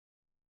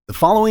The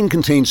following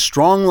contains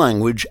strong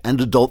language and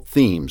adult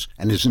themes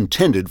and is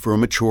intended for a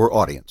mature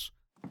audience.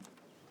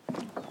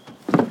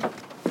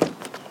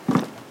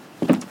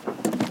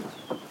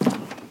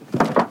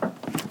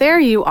 There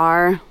you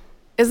are.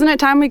 Isn't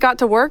it time we got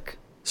to work?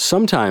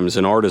 Sometimes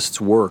an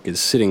artist's work is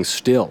sitting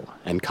still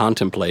and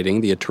contemplating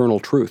the eternal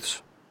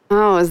truths.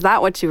 Oh, is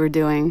that what you were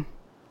doing?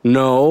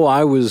 No,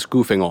 I was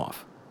goofing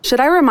off. Should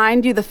I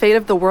remind you the fate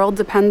of the world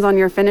depends on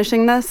your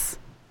finishing this?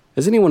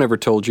 Has anyone ever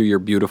told you you're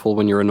beautiful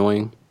when you're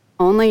annoying?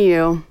 Only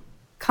you.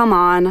 Come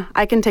on,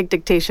 I can take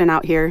dictation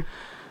out here.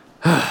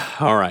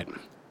 All right.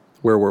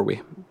 Where were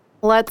we?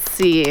 Let's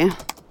see.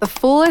 The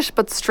foolish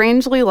but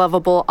strangely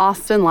lovable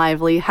Austin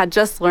Lively had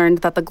just learned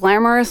that the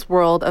glamorous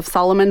world of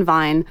Solomon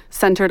Vine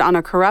centered on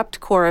a corrupt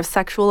core of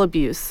sexual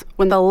abuse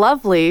when the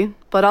lovely,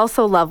 but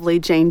also lovely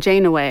Jane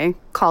Janeway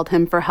called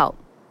him for help.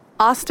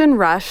 Austin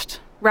rushed,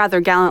 rather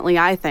gallantly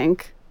I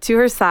think, to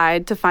her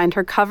side to find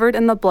her covered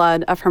in the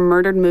blood of her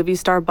murdered movie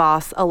star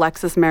boss,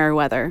 Alexis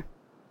Merriweather.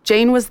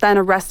 Jane was then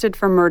arrested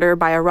for murder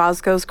by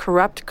Orozco's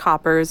corrupt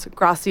coppers,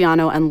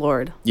 Graciano and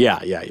Lord. Yeah.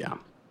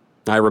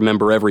 I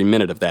remember every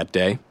minute of that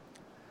day.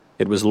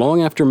 It was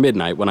long after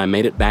midnight when I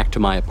made it back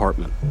to my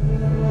apartment.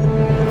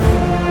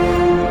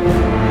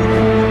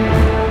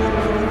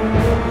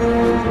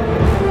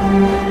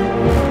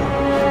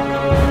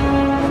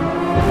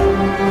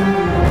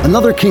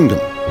 Another Kingdom,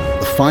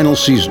 the final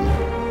season.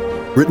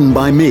 Written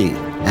by me,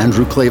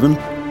 Andrew Klavan.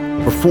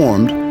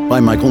 Performed by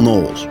Michael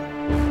Knowles.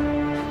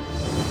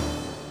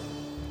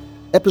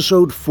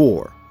 Episode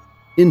 4,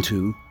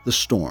 Into the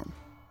Storm.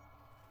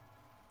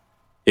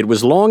 It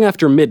was long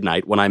after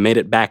midnight when I made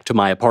it back to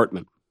my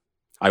apartment.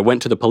 I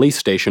went to the police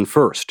station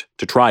first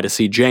to try to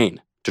see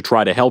Jane, to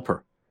try to help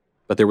her,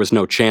 but there was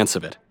no chance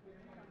of it.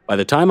 By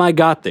the time I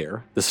got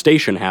there, the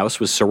station house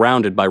was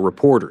surrounded by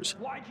reporters,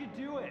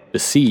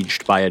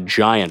 besieged by a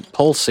giant,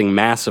 pulsing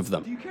mass of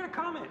them,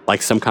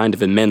 like some kind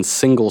of immense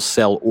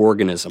single-cell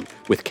organism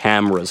with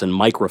cameras and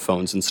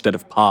microphones instead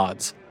of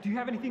pods. Do you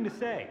have anything to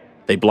say?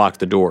 They blocked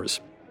the doors.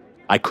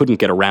 I couldn't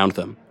get around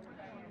them.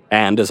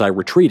 And as I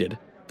retreated,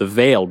 the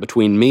veil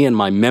between me and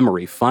my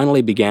memory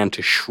finally began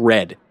to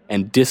shred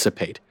and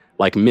dissipate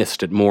like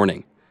mist at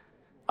morning.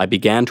 I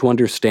began to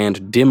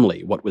understand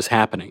dimly what was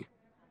happening,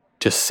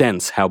 to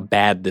sense how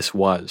bad this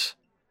was.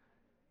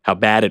 How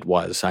bad it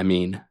was, I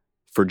mean,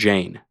 for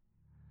Jane.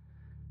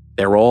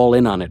 They're all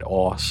in on it,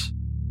 Oss.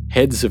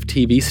 Heads of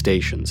TV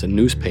stations and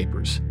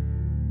newspapers.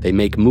 They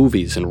make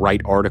movies and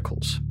write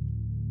articles.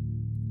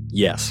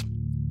 Yes.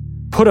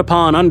 Put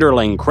upon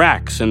underling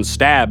cracks and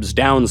stabs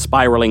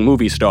down-spiraling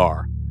movie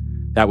star.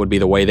 That would be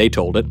the way they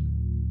told it.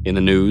 In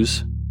the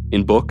news,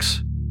 in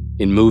books,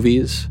 in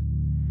movies,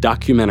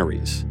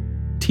 documentaries,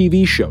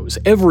 TV shows,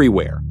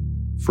 everywhere,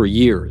 for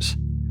years.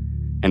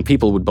 And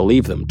people would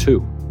believe them,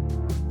 too.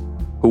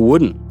 Who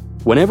wouldn't?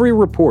 When every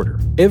reporter,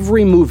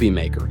 every movie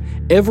maker,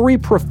 every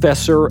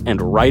professor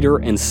and writer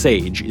and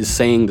sage is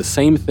saying the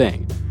same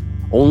thing,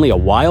 only a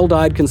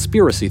wild-eyed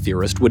conspiracy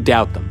theorist would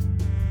doubt them.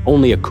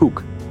 Only a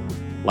kook,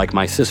 like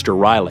my sister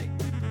Riley.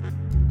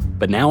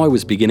 But now I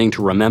was beginning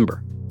to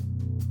remember.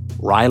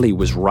 Riley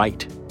was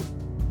right.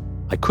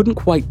 I couldn't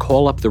quite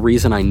call up the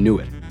reason I knew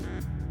it,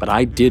 but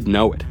I did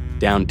know it,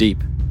 down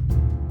deep.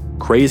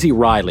 Crazy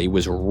Riley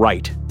was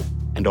right,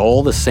 and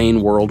all the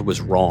sane world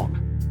was wrong.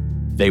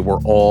 They were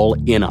all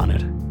in on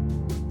it.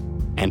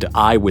 And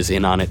I was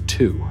in on it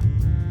too.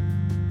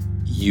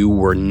 You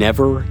were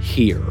never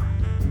here.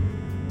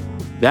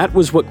 That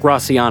was what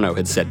Graciano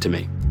had said to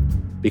me,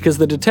 because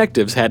the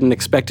detectives hadn't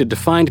expected to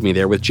find me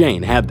there with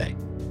Jane, had they?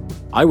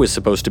 I was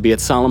supposed to be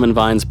at Solomon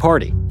Vine's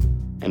party,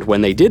 and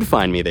when they did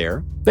find me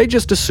there, they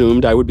just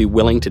assumed I would be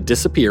willing to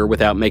disappear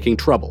without making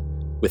trouble,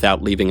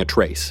 without leaving a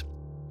trace.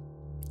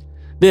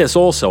 This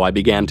also I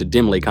began to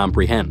dimly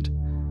comprehend.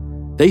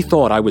 They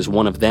thought I was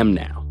one of them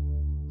now.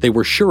 They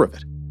were sure of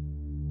it.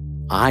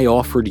 I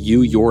offered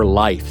you your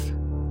life,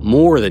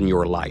 more than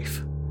your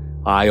life.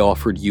 I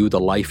offered you the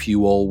life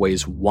you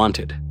always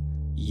wanted.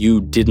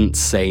 You didn't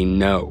say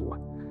no,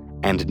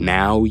 and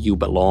now you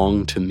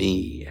belong to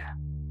me.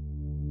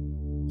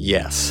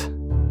 Yes.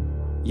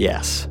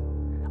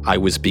 I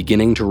was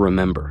beginning to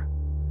remember.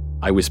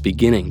 I was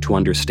beginning to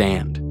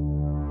understand.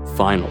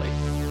 Finally.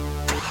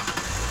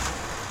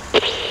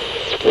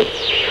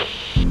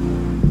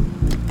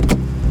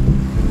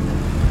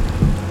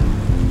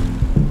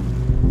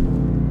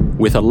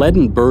 With a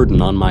leaden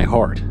burden on my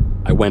heart,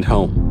 I went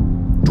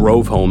home.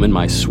 Drove home in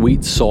my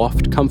sweet,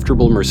 soft,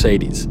 comfortable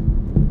Mercedes,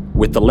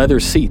 with the leather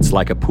seats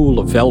like a pool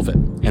of velvet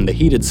and the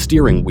heated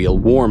steering wheel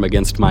warm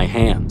against my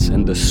hands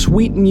and the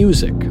sweet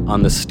music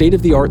on the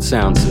state-of-the-art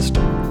sound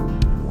system.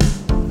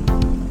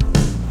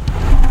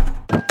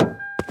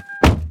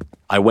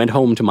 I went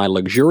home to my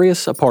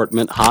luxurious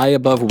apartment high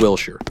above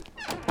Wilshire.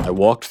 I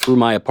walked through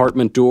my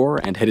apartment door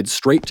and headed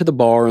straight to the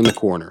bar in the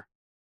corner.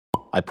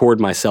 I poured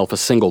myself a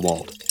single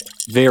malt,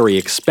 very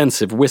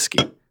expensive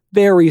whiskey,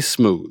 very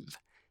smooth,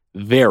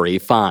 very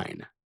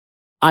fine.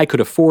 I could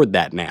afford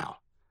that now.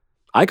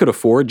 I could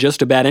afford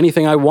just about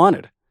anything I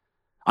wanted.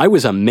 I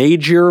was a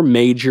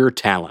major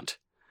talent.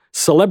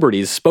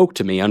 Celebrities spoke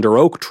to me under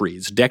oak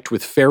trees decked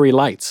with fairy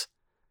lights.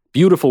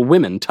 Beautiful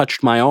women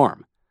touched my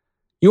arm.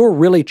 "You're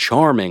really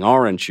charming,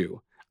 aren't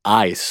you?"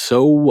 I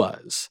so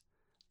was.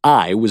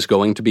 I was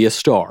going to be a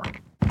star.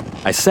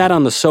 I sat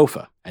on the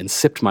sofa and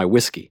sipped my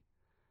whiskey.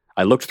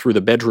 I looked through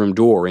the bedroom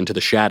door into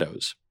the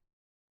shadows.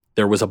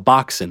 There was a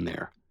box in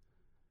there.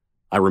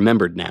 I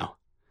remembered now.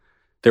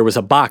 There was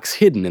a box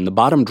hidden in the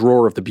bottom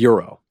drawer of the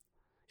bureau.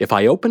 If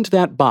I opened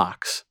that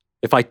box,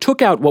 if I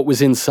took out what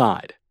was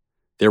inside,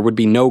 there would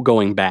be no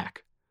going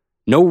back,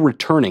 no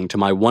returning to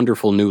my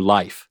wonderful new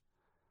life.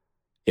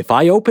 If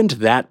I opened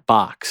that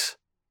box,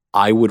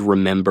 I would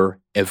remember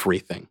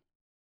everything.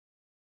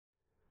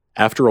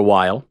 After a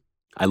while,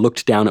 I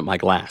looked down at my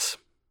glass.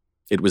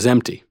 It was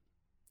empty.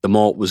 The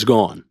malt was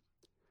gone.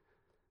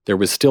 There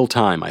was still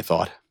time, I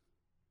thought.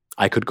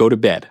 I could go to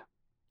bed,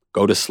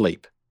 go to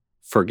sleep,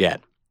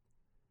 forget.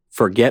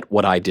 Forget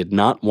what I did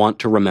not want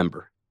to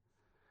remember.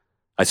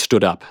 I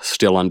stood up,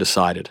 still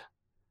undecided.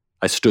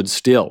 I stood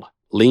still,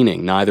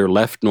 leaning neither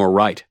left nor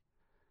right.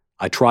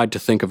 I tried to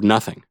think of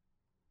nothing.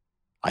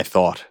 I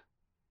thought,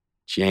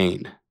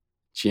 Jane,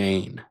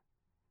 Jane,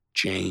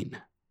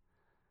 Jane.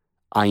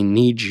 I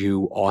need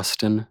you,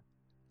 Austin.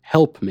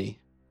 Help me.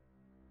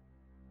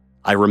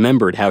 I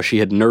remembered how she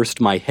had nursed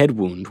my head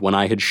wound when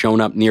I had shown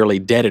up nearly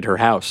dead at her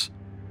house.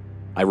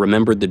 I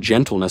remembered the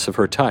gentleness of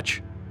her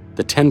touch,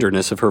 the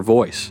tenderness of her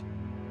voice.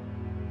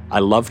 I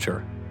loved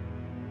her.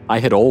 I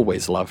had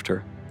always loved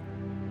her.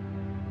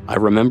 I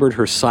remembered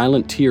her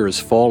silent tears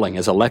falling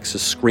as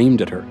Alexis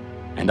screamed at her,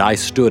 and I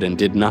stood and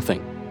did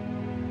nothing.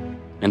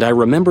 And I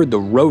remembered the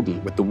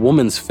rodent with the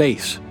woman's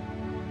face.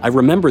 I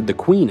remembered the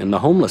Queen in the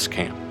homeless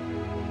camp,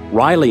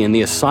 Riley in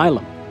the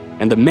asylum,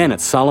 and the men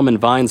at Solomon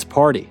Vine's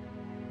party.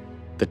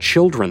 The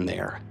children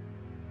there,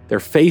 their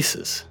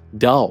faces,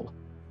 dull,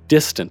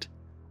 distant,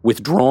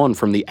 withdrawn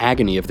from the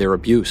agony of their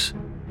abuse.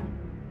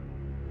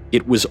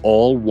 It was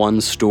all one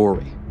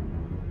story.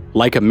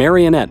 Like a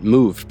marionette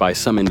moved by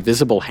some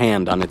invisible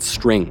hand on its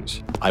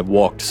strings, I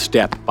walked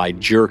step by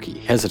jerky,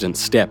 hesitant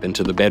step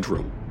into the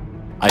bedroom.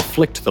 I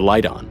flicked the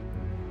light on.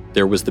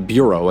 There was the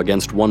bureau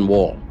against one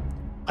wall.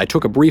 I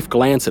took a brief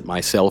glance at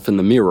myself in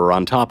the mirror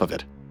on top of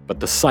it, but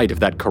the sight of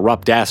that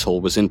corrupt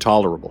asshole was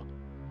intolerable.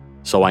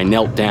 So I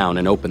knelt down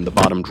and opened the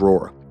bottom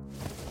drawer.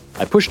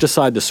 I pushed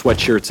aside the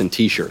sweatshirts and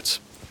t-shirts.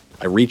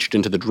 I reached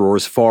into the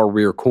drawer's far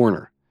rear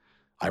corner.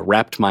 I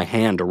wrapped my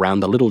hand around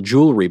the little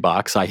jewelry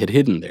box I had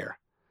hidden there.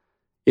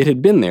 It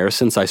had been there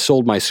since I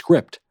sold my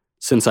script,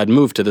 since I'd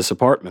moved to this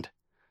apartment.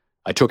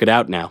 I took it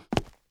out now.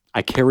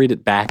 I carried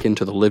it back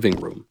into the living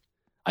room.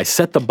 I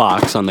set the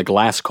box on the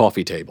glass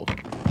coffee table.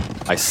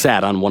 I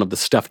sat on one of the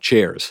stuffed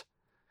chairs.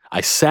 I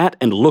sat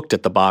and looked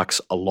at the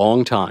box a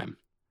long time.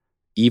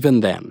 Even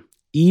then,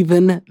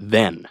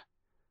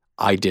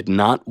 I did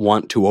not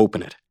want to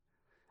open it.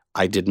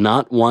 I did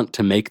not want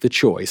to make the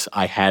choice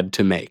I had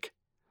to make.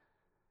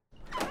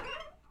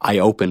 I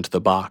opened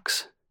the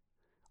box.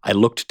 I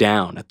looked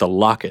down at the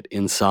locket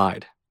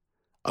inside.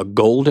 A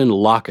golden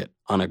locket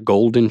on a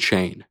golden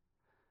chain.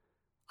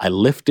 I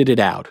lifted it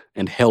out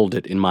and held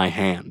it in my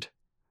hand.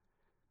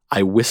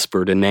 I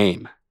whispered a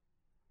name.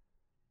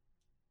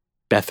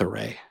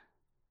 Betharay.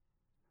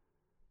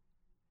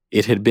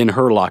 It had been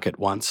her locket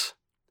once.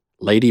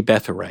 Lady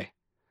Betharay.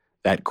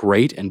 That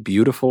great and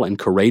beautiful and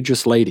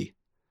courageous lady.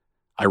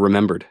 I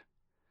remembered.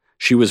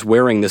 She was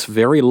wearing this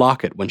very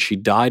locket when she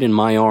died in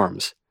my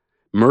arms,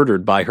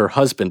 murdered by her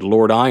husband,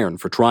 Lord Iron,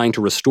 for trying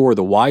to restore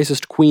the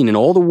wisest queen in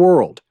all the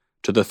world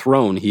to the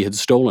throne he had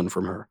stolen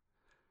from her.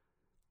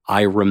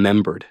 I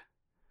remembered.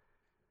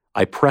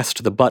 I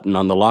pressed the button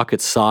on the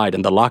locket's side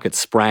and the locket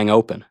sprang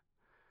open.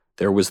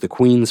 There was the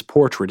queen's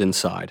portrait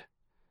inside.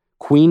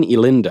 Queen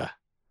Elinda,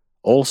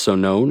 also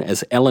known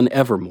as Ellen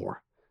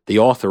Evermore, the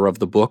author of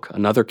the book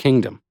Another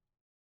Kingdom.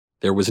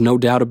 There was no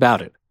doubt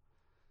about it.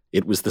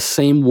 It was the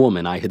same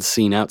woman I had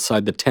seen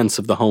outside the tents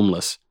of the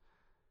homeless.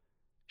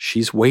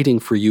 "She's waiting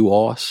for you,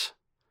 Aus."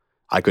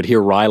 I could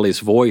hear Riley's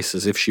voice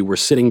as if she were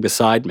sitting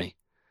beside me.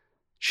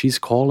 "She's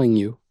calling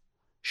you.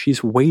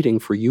 She's waiting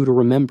for you to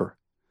remember.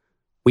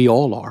 We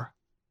all are."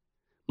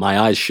 My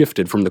eyes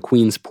shifted from the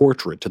Queen's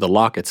portrait to the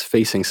locket's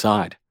facing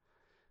side.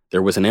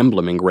 There was an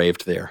emblem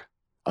engraved there,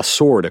 a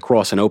sword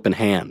across an open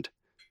hand.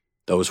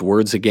 Those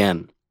words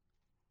again.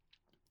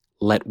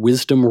 "Let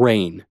wisdom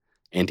reign,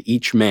 and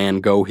each man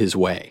go his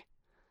way."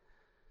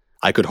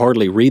 I could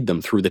hardly read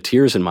them through the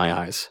tears in my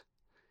eyes.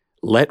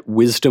 Let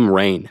wisdom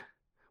reign.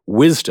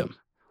 Wisdom,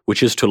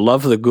 which is to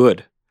love the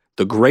good,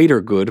 the greater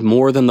good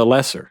more than the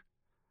lesser.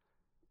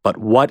 But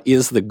what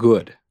is the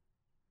good?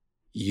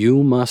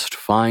 You must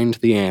find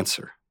the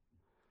answer.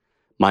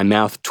 My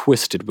mouth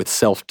twisted with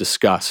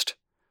self-disgust.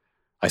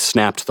 I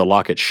snapped the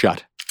locket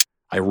shut.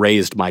 I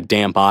raised my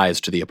damp eyes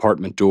to the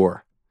apartment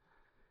door.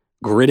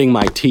 Gritting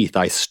my teeth,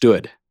 I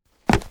stood.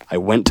 I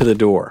went to the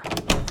door.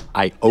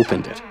 I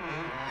opened it.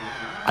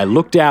 I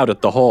looked out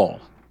at the hall.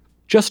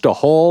 Just a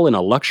hall in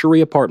a luxury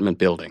apartment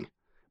building.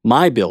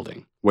 My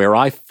building, where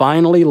I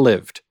finally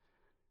lived.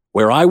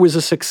 Where I was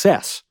a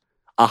success.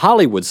 A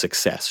Hollywood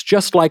success,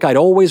 just like I'd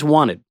always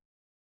wanted.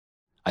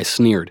 I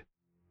sneered.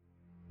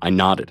 I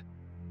nodded.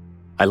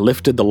 I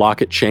lifted the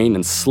locket chain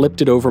and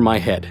slipped it over my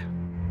head.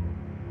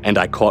 And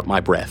I caught my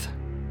breath.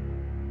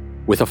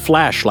 With a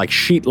flash like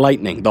sheet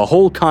lightning, the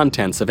whole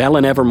contents of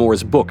Ellen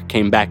Evermore's book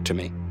came back to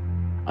me.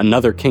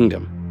 Another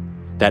Kingdom.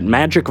 That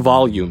magic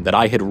volume that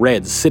I had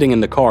read sitting in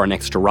the car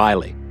next to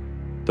Riley.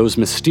 Those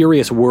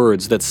mysterious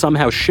words that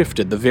somehow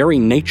shifted the very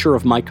nature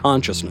of my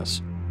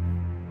consciousness.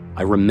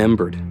 I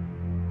remembered.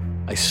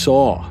 I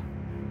saw.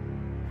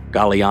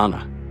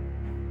 Galliana.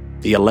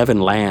 The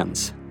 11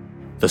 lands.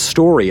 The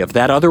story of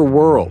that other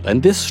world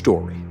and this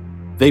story.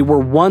 They were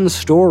one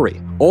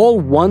story, all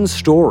one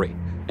story,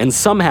 and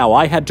somehow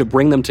I had to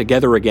bring them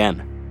together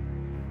again.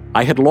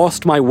 I had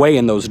lost my way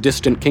in those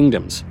distant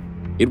kingdoms.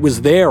 It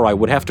was there I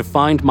would have to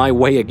find my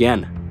way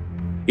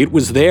again. It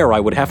was there I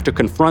would have to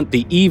confront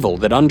the evil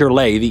that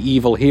underlay the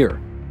evil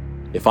here.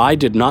 If I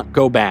did not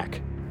go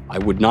back, I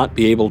would not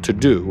be able to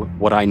do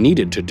what I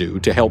needed to do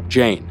to help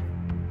Jane.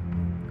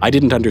 I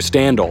didn't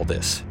understand all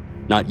this,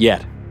 not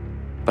yet,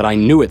 but I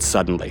knew it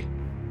suddenly.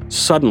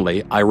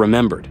 Suddenly, I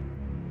remembered.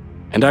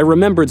 And I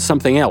remembered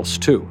something else,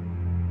 too.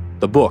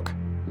 The book,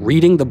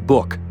 reading the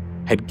book,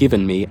 had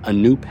given me a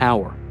new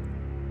power.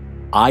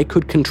 I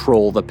could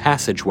control the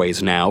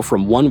passageways now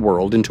from one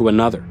world into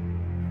another.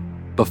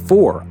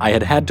 Before, I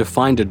had had to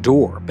find a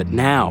door, but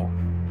now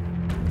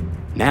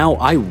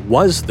I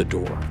was the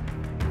door.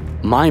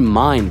 My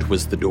mind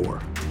was the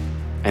door,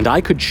 and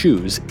I could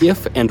choose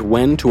if and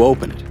when to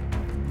open it.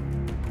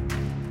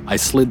 I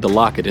slid the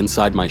locket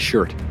inside my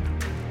shirt.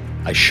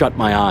 I shut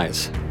my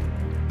eyes.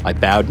 I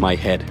bowed my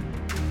head.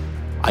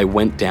 I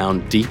went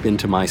down deep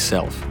into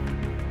myself.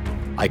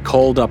 I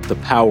called up the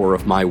power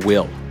of my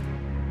will.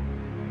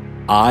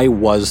 I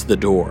was the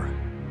door.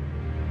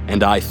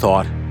 And I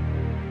thought,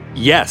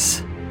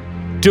 yes,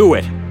 do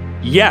it,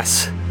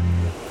 yes.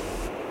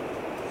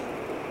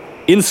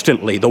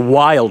 Instantly, the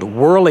wild,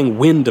 whirling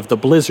wind of the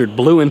blizzard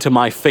blew into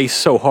my face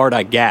so hard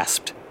I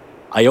gasped.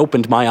 I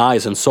opened my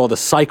eyes and saw the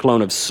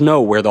cyclone of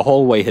snow where the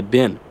hallway had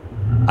been.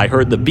 I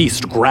heard the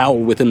beast growl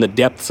within the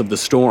depths of the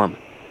storm.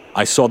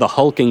 I saw the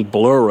hulking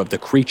blur of the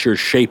creature's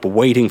shape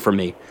waiting for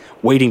me,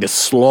 waiting to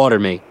slaughter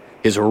me,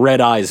 his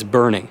red eyes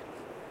burning.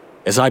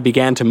 As I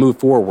began to move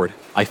forward,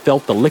 I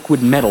felt the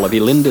liquid metal of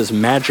Elinda's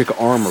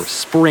magic armor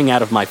spring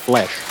out of my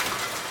flesh.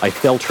 I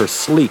felt her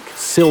sleek,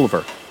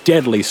 silver,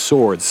 deadly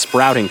sword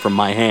sprouting from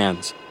my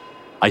hands.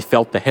 I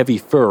felt the heavy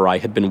fur I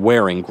had been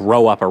wearing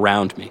grow up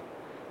around me.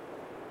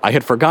 I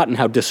had forgotten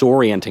how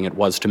disorienting it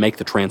was to make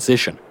the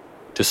transition,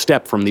 to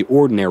step from the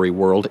ordinary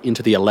world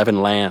into the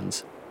 11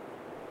 lands.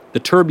 The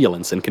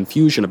turbulence and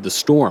confusion of the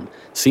storm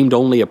seemed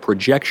only a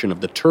projection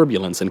of the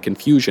turbulence and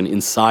confusion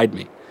inside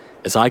me,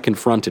 as I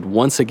confronted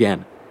once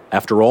again,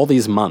 after all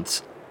these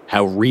months,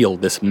 how real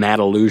this mad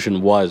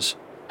illusion was,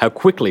 how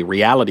quickly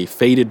reality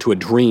faded to a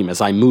dream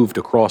as I moved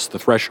across the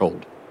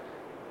threshold.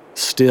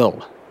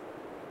 Still,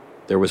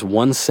 there was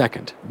one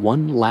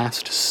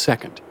last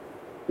second,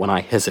 when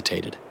I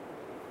hesitated,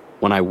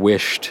 when I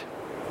wished,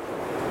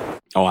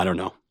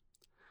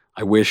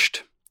 I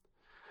wished,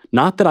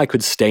 not that I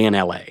could stay in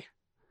LA,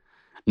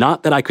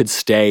 not that I could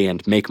stay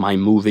and make my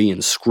movie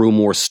and screw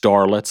more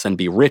starlets and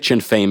be rich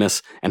and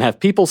famous and have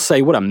people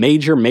say what a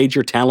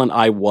major talent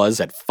I was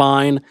at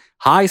fine,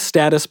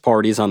 high-status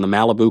parties on the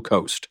Malibu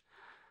coast.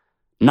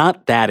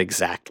 Not that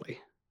exactly.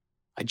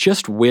 I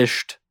just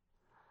wished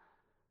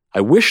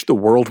the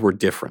world were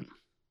different.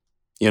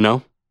 You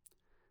know?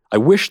 I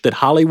wished that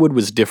Hollywood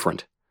was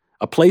different,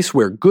 a place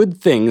where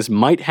good things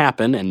might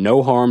happen and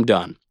no harm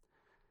done.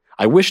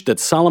 I wished that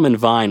Solomon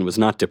Vine was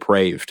not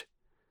depraved.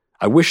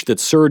 I wished that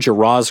Serge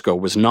Orozco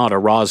was not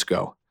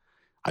Orozco.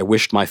 I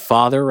wished my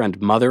father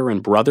and mother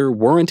and brother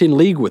weren't in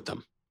league with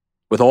them,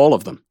 with all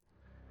of them.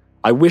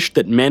 I wished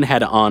that men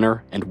had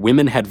honor and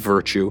women had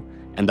virtue,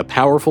 and the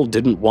powerful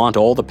didn't want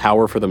all the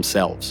power for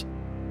themselves.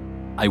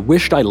 I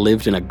wished I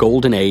lived in a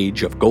golden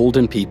age of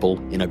golden people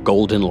in a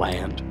golden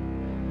land.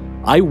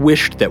 I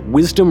wished that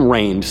wisdom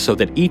reigned so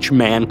that each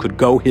man could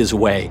go his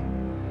way.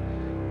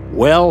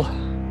 Well,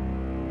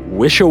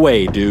 wish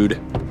away,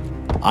 dude.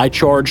 I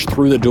charged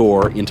through the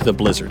door into the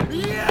blizzard.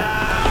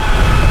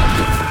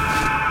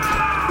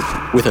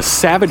 With a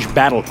savage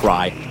battle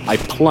cry, I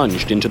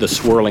plunged into the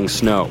swirling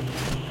snow.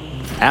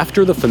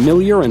 After the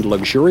familiar and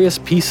luxurious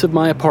peace of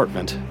my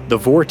apartment, the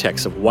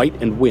vortex of white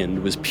and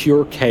wind was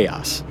pure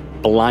chaos,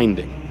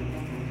 blinding.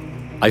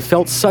 I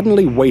felt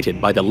suddenly weighted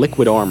by the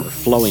liquid armor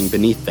flowing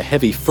beneath the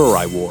heavy fur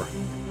I wore.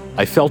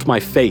 I felt my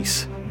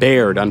face,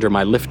 bared under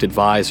my lifted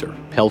visor,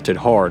 pelted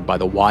hard by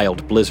the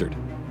wild blizzard.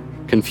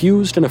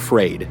 Confused and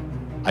afraid,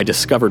 I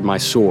discovered my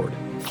sword,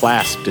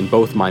 clasped in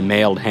both my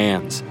mailed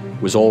hands,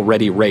 was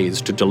already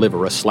raised to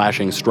deliver a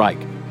slashing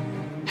strike.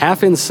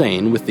 Half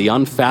insane with the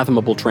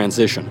unfathomable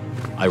transition,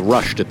 I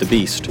rushed at the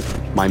beast,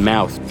 my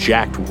mouth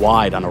jacked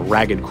wide on a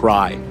ragged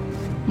cry.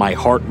 My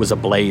heart was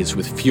ablaze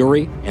with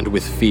fury and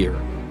with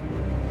fear.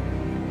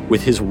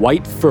 With his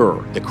white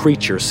fur, the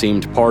creature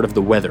seemed part of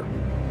the weather,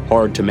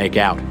 hard to make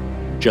out,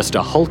 just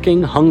a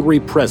hulking, hungry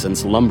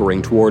presence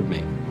lumbering toward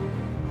me.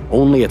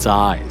 Only its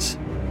eyes,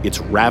 Its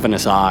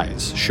ravenous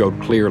eyes showed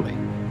clearly,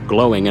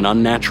 glowing an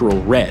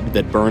unnatural red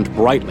that burned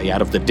brightly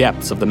out of the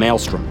depths of the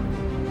maelstrom.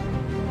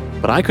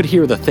 But I could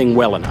hear the thing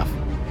well enough.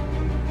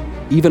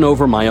 Even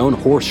over my own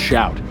hoarse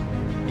shout,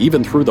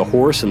 even through the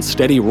hoarse and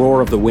steady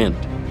roar of the wind,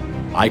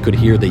 I could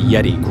hear the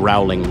Yeti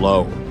growling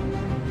low.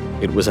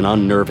 It was an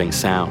unnerving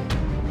sound.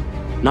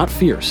 Not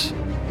fierce,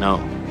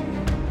 no.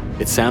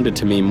 It sounded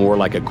to me more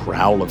like a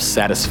growl of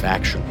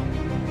satisfaction.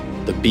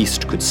 The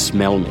beast could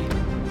smell me.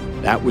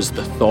 That was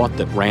the thought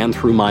that ran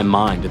through my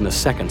mind in the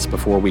seconds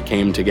before we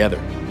came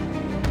together.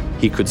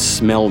 He could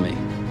smell me,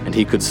 and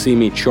he could see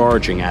me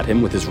charging at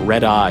him with his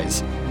red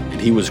eyes,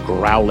 and he was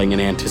growling in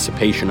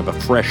anticipation of a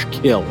fresh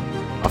kill,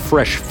 a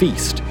fresh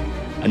feast,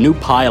 a new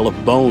pile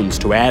of bones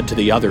to add to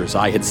the others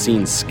I had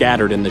seen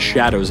scattered in the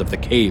shadows of the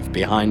cave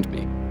behind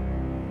me.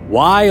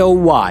 Why, oh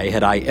why,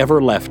 had I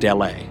ever left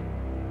L.A.?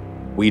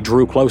 We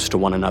drew close to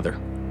one another.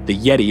 The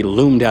Yeti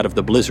loomed out of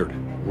the blizzard,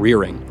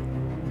 rearing.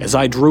 As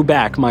I drew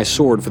back my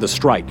sword for the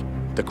strike,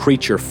 the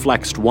creature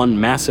flexed one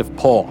massive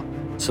paw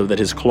so that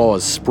his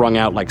claws sprung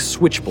out like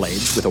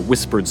switchblades with a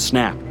whispered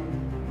snap.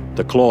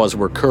 The claws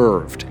were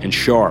curved and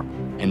sharp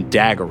and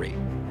daggery.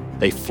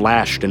 They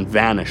flashed and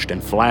vanished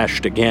and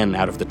flashed again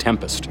out of the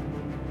tempest.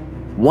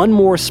 One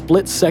more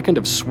split second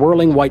of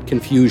swirling white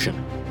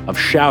confusion, of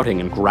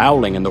shouting and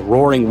growling in the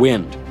roaring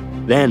wind.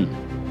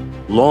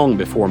 Then, long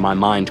before my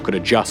mind could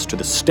adjust to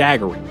the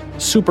staggering,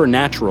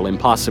 supernatural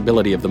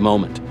impossibility of the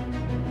moment,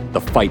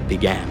 the fight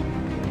began.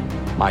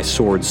 My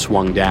sword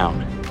swung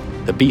down.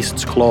 The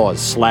beast's claws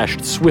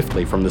slashed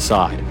swiftly from the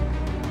side.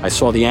 I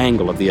saw the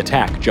angle of the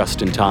attack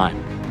just in time,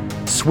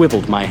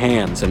 swiveled my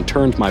hands and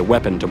turned my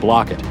weapon to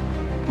block it.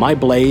 My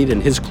blade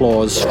and his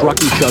claws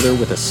struck each other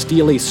with a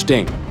steely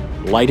sting,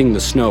 lighting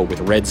the snow with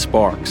red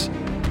sparks.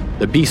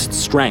 The beast's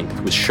strength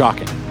was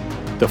shocking.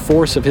 The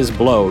force of his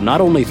blow not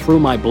only threw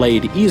my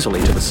blade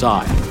easily to the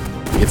side,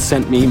 it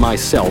sent me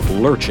myself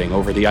lurching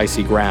over the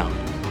icy ground.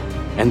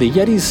 And the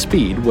Yeti's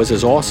speed was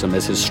as awesome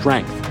as his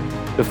strength.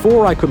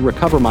 Before I could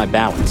recover my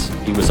balance,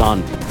 he was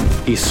on me.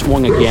 He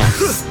swung again,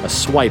 a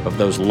swipe of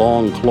those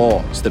long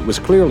claws that was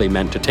clearly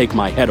meant to take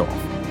my head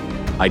off.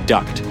 I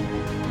ducked.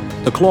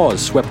 The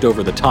claws swept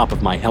over the top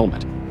of my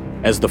helmet.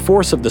 As the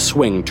force of the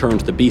swing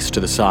turned the beast to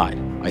the side,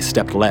 I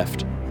stepped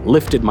left,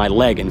 lifted my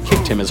leg and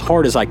kicked him as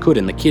hard as I could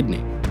in the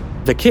kidney.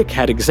 The kick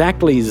had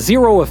exactly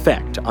zero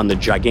effect on the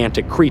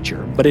gigantic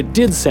creature, but it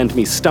did send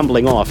me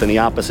stumbling off in the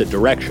opposite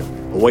direction,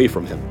 away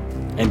from him.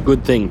 And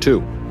good thing,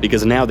 too,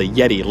 because now the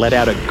Yeti let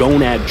out a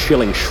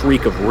gonad-chilling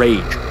shriek of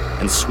rage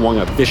and swung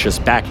a vicious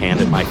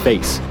backhand at my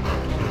face.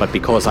 But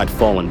because I'd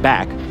fallen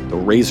back, the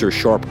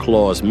razor-sharp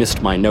claws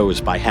missed my nose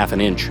by half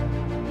an inch.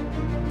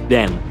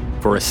 Then,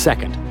 for a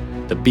second,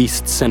 the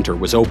beast's center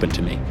was open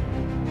to me.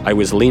 I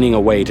was leaning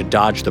away to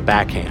dodge the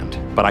backhand,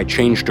 but I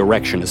changed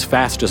direction as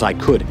fast as I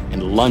could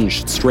and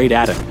lunged straight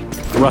at him,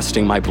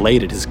 thrusting my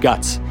blade at his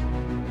guts.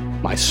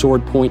 My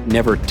sword point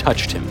never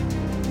touched him.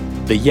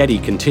 The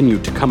Yeti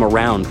continued to come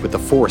around with the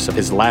force of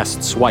his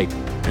last swipe,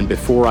 and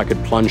before I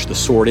could plunge the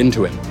sword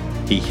into him,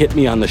 he hit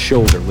me on the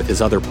shoulder with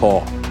his other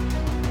paw.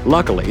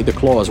 Luckily, the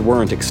claws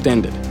weren't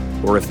extended,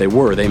 or if they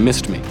were, they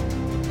missed me.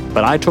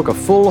 But I took a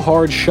full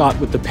hard shot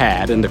with the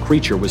pad, and the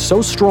creature was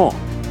so strong,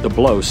 the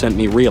blow sent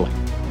me reeling.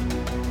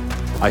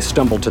 I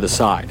stumbled to the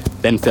side,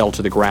 then fell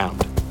to the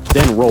ground,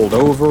 then rolled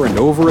over and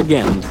over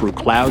again through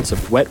clouds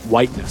of wet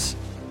whiteness.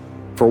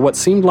 For what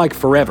seemed like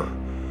forever,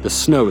 the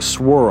snow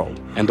swirled,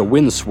 and the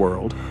wind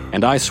swirled,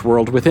 and I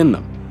swirled within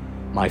them.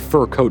 My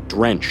fur coat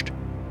drenched,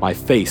 my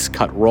face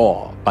cut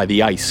raw by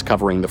the ice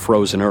covering the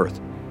frozen earth,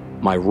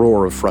 my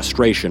roar of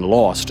frustration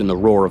lost in the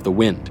roar of the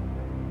wind.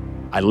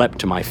 I leapt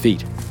to my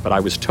feet, but I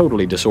was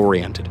totally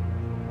disoriented.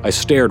 I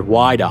stared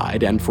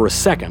wide-eyed, and for a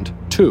second,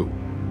 too,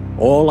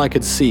 all I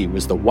could see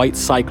was the white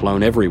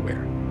cyclone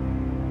everywhere.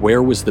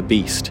 Where was the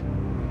beast?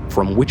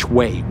 From which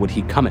way would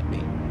he come at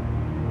me?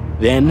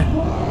 Then,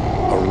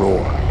 a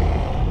roar.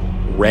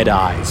 Red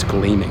eyes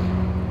gleaming.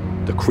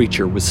 The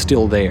creature was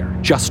still there,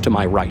 just to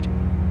my right.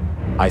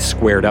 I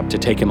squared up to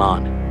take him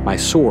on, my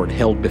sword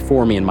held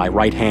before me in my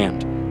right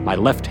hand, my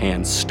left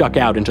hand stuck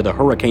out into the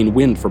hurricane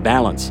wind for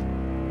balance.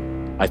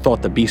 I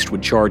thought the beast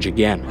would charge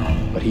again,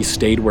 but he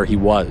stayed where he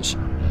was,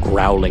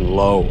 growling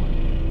low,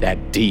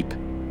 that deep,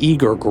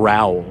 eager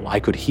growl I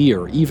could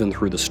hear even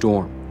through the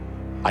storm.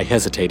 I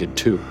hesitated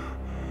too,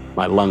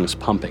 my lungs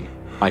pumping,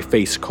 my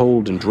face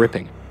cold and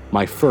dripping,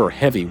 my fur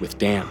heavy with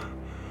damp.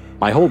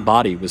 My whole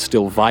body was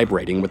still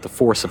vibrating with the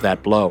force of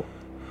that blow.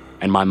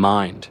 And my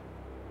mind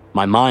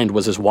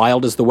was as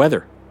wild as the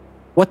weather.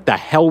 What the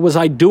hell was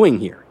I doing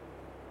here?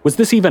 Was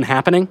this even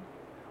happening?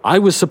 I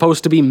was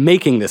supposed to be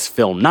making this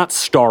film, not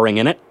starring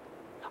in it.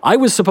 I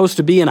was supposed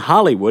to be in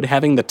Hollywood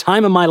having the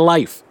time of my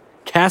life,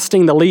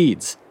 casting the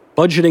leads,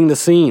 budgeting the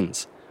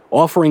scenes,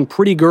 offering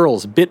pretty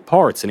girls bit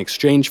parts in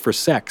exchange for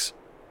sex.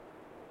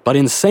 But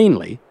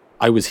insanely,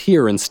 I was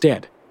here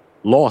instead,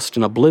 lost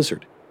in a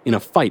blizzard, in a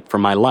fight for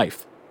my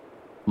life.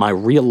 My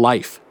real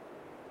life.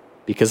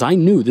 Because I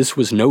knew this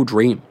was no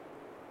dream.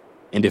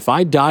 And if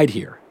I died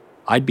here,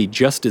 I'd be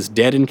just as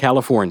dead in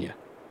California.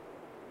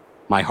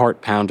 My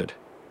heart pounded.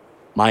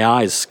 My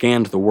eyes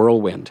scanned the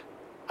whirlwind.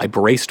 I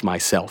braced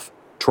myself,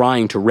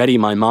 trying to ready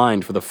my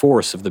mind for the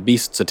force of the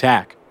beast's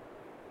attack.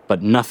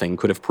 But nothing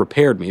could have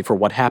prepared me for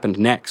what happened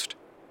next.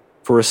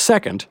 For a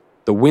second,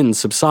 the wind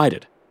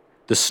subsided.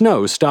 The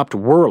snow stopped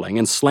whirling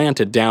and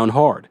slanted down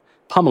hard,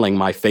 pummeling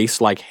my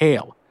face like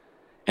hail.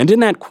 And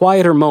in that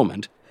quieter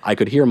moment, I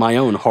could hear my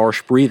own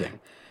harsh breathing.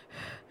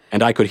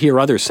 And I could hear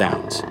other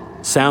sounds,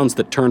 sounds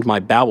that turned my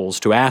bowels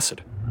to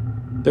acid.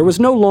 There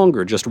was no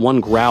longer just one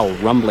growl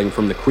rumbling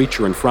from the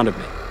creature in front of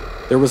me.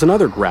 There was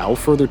another growl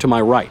further to my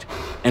right,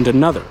 and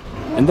another,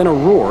 and then a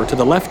roar to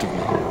the left of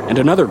me, and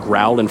another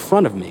growl in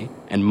front of me,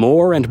 and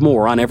more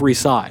on every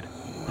side.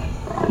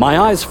 My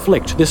eyes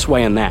flicked this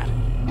way and that.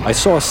 I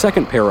saw a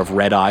second pair of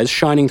red eyes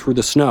shining through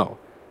the snow,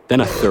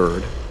 then a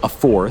third, a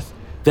fourth,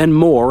 then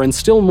more and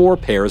still more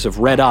pairs of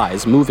red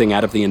eyes moving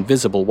out of the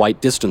invisible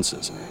white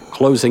distances,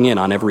 closing in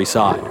on every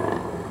side.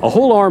 A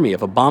whole army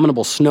of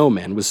abominable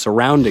snowmen was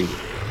surrounding me,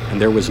 and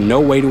there was no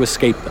way to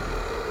escape them.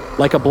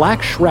 Like a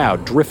black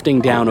shroud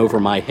drifting down over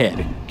my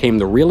head came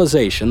the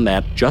realization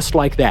that, just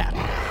like that,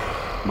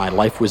 my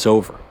life was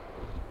over.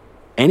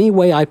 Any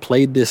way I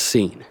played this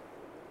scene,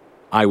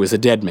 I was a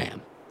dead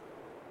man.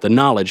 The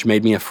knowledge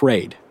made me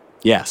afraid,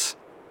 yes,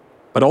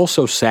 but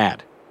also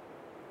sad.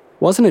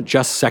 Wasn't it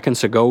just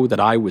seconds ago that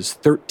I was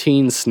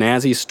 13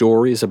 snazzy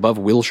stories above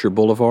Wilshire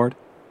Boulevard?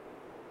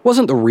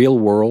 Wasn't the real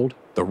world,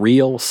 the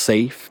real,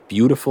 safe,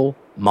 beautiful,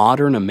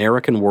 modern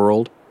American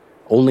world,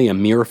 only a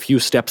mere few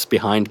steps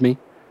behind me,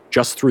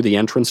 just through the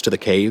entrance to the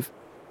cave?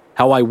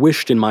 How I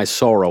wished in my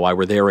sorrow I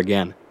were there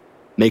again,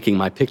 making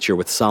my picture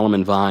with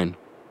Solomon Vine,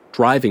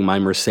 driving my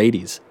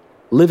Mercedes,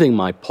 living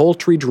my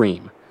paltry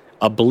dream,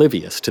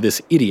 oblivious to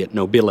this idiot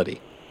nobility.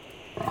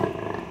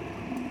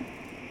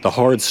 The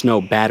hard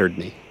snow battered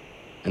me,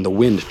 and the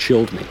wind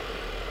chilled me,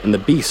 and the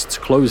beasts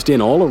closed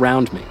in all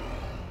around me.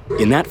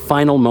 In that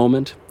final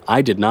moment,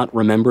 I did not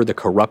remember the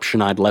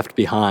corruption I'd left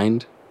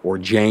behind, or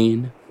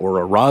Jane, or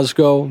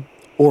Orozco,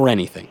 or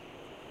anything.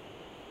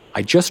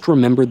 I just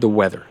remembered the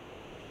weather.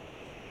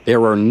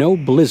 There are no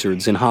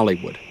blizzards in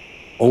Hollywood,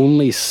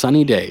 only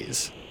sunny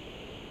days.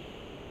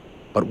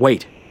 But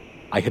wait,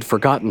 I had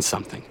forgotten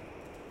something.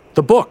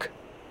 The book!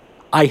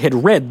 I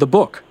had read the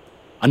book,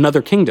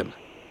 Another Kingdom.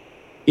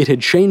 It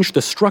had changed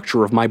the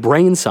structure of my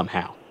brain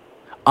somehow.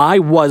 I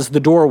was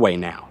the doorway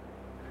now.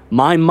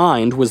 My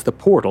mind was the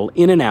portal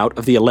in and out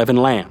of the 11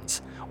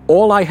 lands.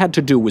 All I had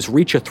to do was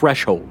reach a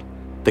threshold,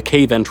 the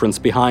cave entrance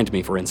behind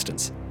me, for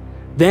instance.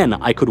 Then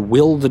I could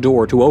will the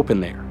door to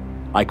open there.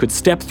 I could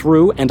step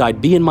through and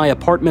I'd be in my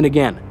apartment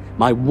again,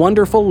 my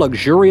wonderful,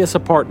 luxurious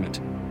apartment.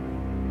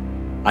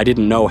 I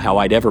didn't know how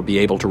I'd ever be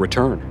able to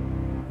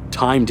return.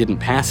 Time didn't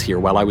pass here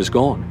while I was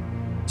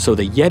gone, so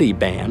the Yeti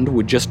band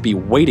would just be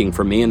waiting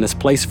for me in this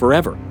place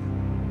forever.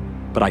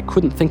 But I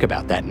couldn't think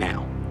about that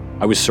now.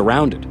 I was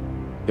surrounded.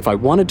 If I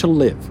wanted to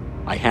live,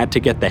 I had to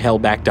get the hell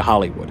back to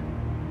Hollywood.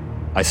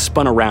 I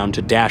spun around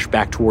to dash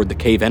back toward the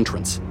cave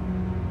entrance.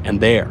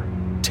 And there,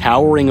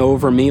 towering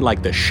over me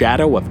like the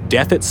shadow of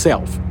death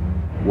itself,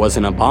 was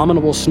an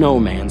abominable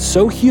snowman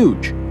so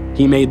huge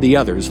he made the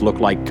others look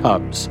like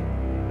cubs.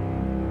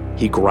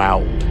 He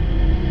growled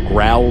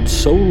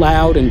so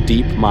loud and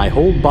deep my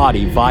whole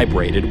body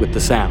vibrated with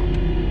the sound.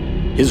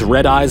 His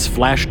red eyes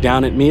flashed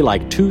down at me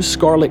like two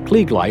scarlet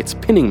Klieg lights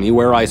pinning me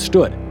where I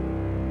stood.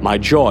 My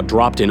jaw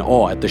dropped in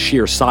awe at the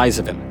sheer size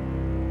of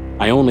him.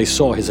 I only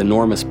saw his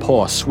enormous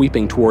paw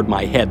sweeping toward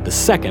my head the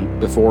second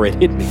before it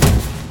hit me.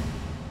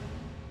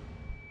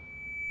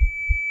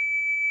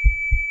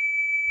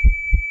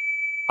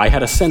 I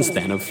had a sense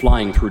then of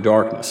flying through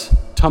darkness,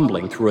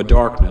 tumbling through a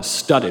darkness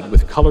studded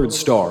with colored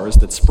stars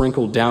that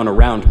sprinkled down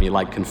around me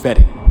like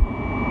confetti.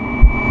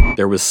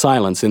 There was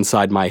silence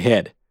inside my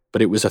head,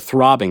 but it was a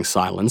throbbing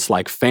silence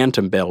like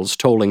phantom bells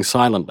tolling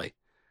silently.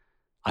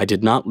 I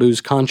did not lose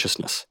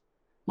consciousness.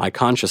 My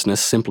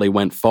consciousness simply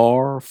went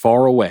far,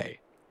 far away.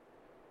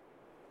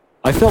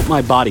 I felt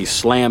my body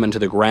slam into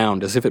the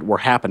ground as if it were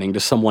happening to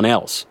someone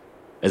else,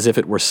 as if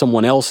it were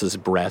someone else's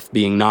breath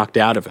being knocked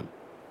out of him,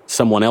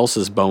 someone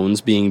else's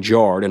bones being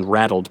jarred and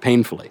rattled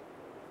painfully.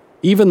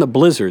 Even the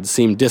blizzards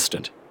seemed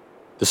distant.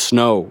 The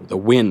snow, the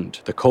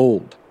wind, the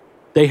cold,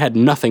 they had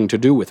nothing to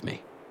do with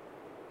me.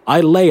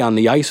 I lay on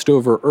the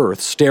iced-over earth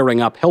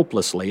staring up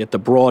helplessly at the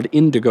broad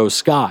indigo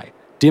sky,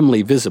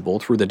 dimly visible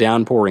through the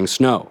downpouring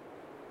snow.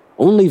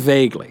 Only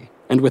vaguely,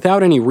 and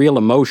without any real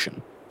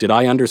emotion, did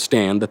I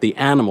understand that the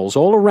animals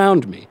all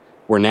around me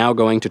were now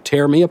going to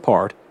tear me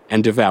apart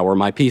and devour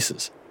my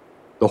pieces.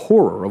 The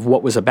horror of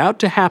what was about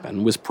to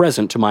happen was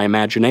present to my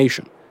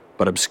imagination,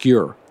 but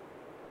obscure.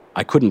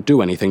 I couldn't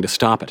do anything to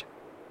stop it.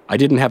 I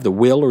didn't have the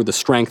will or the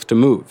strength to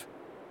move.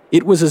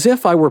 It was as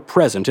if I were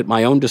present at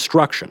my own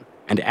destruction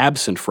and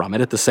absent from it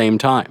at the same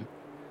time.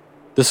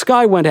 The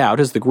sky went out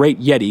as the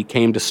great Yeti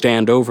came to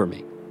stand over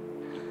me.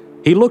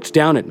 He looked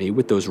down at me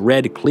with those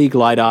red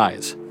Klieg-light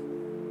eyes.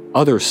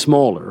 Other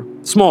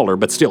smaller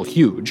but still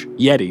huge,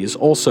 Yetis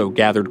also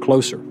gathered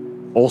closer,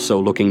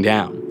 also looking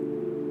down.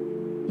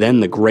 Then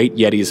the great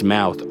Yeti's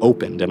mouth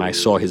opened and I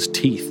saw his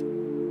teeth.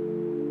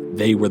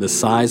 They were the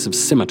size of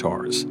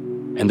scimitars,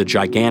 and the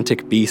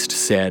gigantic beast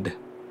said,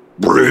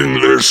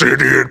 "Bring this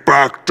idiot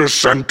back to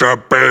center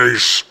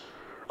base.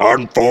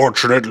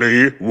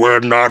 Unfortunately, we're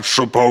not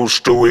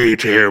supposed to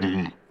eat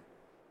him."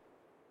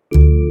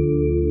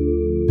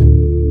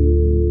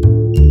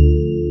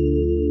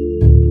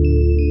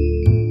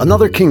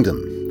 Another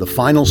Kingdom, the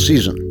final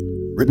season,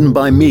 written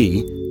by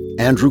me,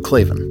 Andrew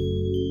Klavan,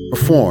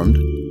 performed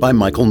by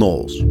Michael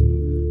Knowles.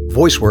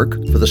 Voice work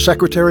for the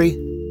Secretary,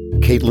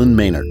 Caitlin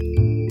Maynard.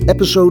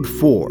 Episode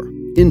 4,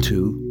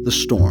 Into the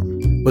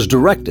Storm, was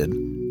directed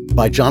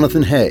by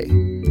Jonathan Hay,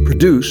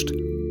 produced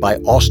by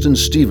Austin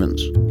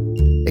Stevens,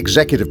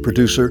 executive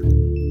producer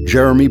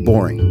Jeremy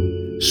Boring,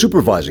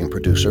 supervising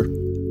producer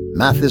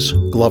Mathis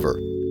Glover,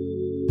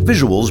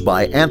 visuals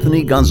by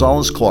Anthony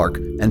Gonzalez-Clark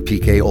and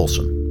P.K.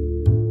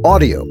 Olson,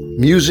 audio,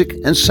 music,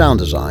 and sound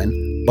design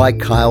by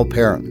Kyle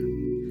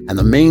Perrin, and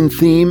the main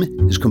theme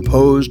is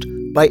composed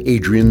by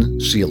Adrian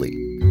Seeley.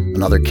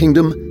 Another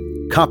Kingdom,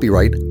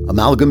 copyright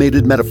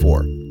Amalgamated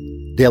Metaphor.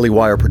 Daily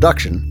Wire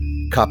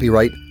production,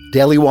 copyright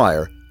Daily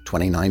Wire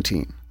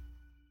 2019.